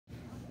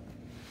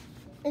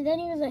And then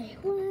he was like,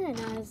 what? And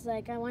I was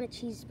like, I want a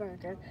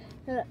cheeseburger.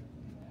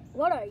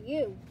 What are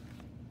you?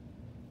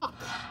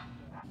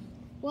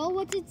 Well,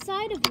 what's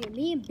inside of you?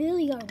 Me and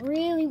Billy are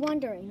really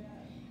wondering.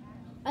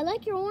 I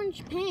like your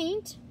orange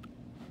paint.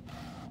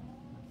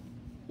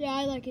 Yeah,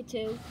 I like it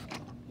too.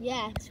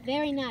 Yeah, it's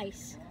very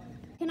nice.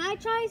 Can I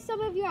try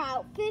some of your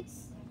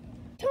outfits?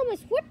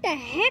 Thomas, what the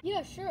heck?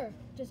 Yeah, sure.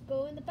 Just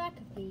go in the back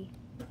of me.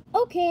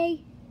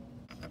 Okay.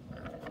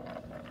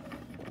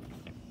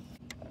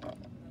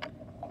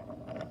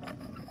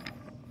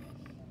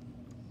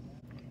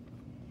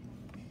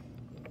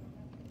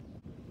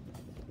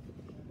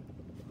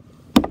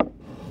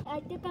 I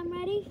think I'm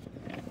ready.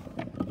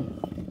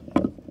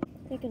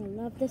 They're gonna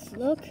love this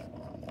look.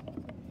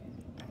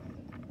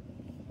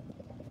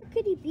 Where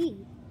could he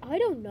be? I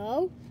don't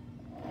know.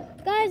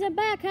 Guys, I'm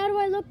back. How do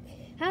I look?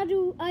 How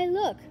do I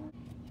look?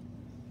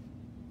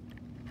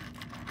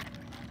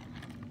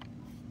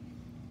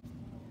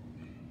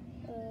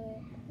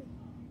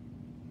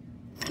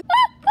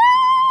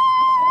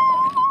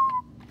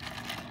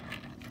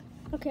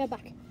 Okay, I'm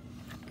back.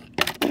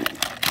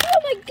 Oh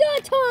my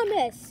God,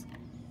 Thomas!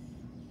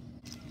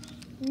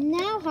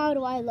 Now how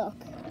do I look?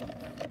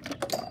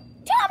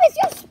 Thomas,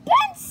 you're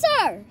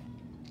Spencer!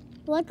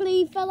 Luckily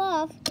he fell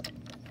off,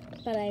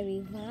 but I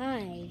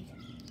revived.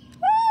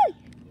 Ah!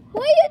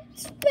 Why are you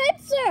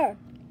Spencer?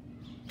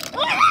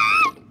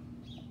 Ah!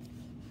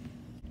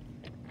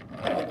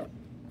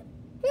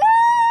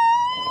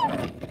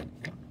 Ah!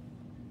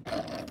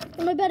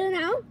 Am I better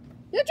now?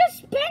 You're just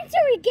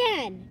Spencer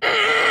again!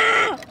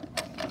 Ah!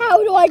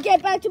 How do I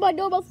get back to my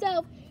normal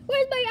self?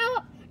 Where's my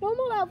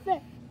normal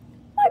outfit?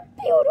 My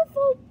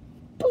beautiful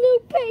blue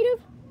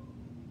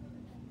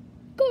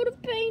coat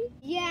of paint.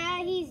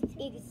 Yeah, he's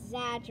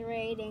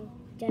exaggerating.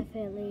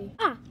 Definitely.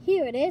 Ah,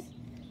 here it is.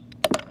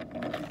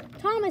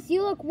 Thomas,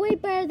 you look way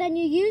better than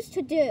you used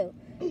to do.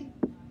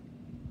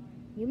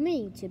 You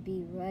mean to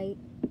be right.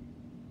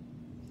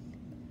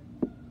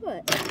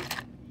 What?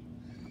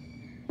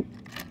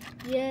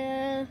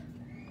 Yeah.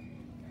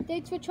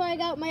 Thanks for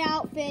trying out my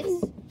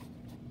outfits.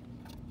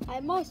 I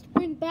must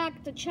bring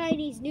back the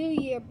Chinese New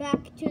Year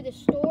back to the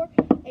store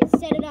and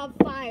set it on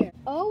fire.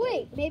 Oh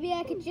wait, maybe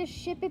I could just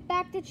ship it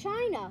back to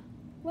China.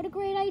 What a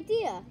great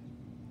idea.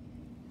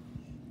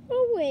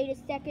 Oh wait a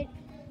second.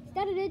 Is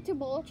that an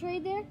intermodal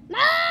trade there? No!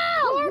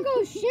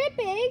 Cargo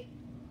shipping?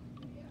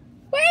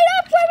 Wait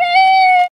up for me!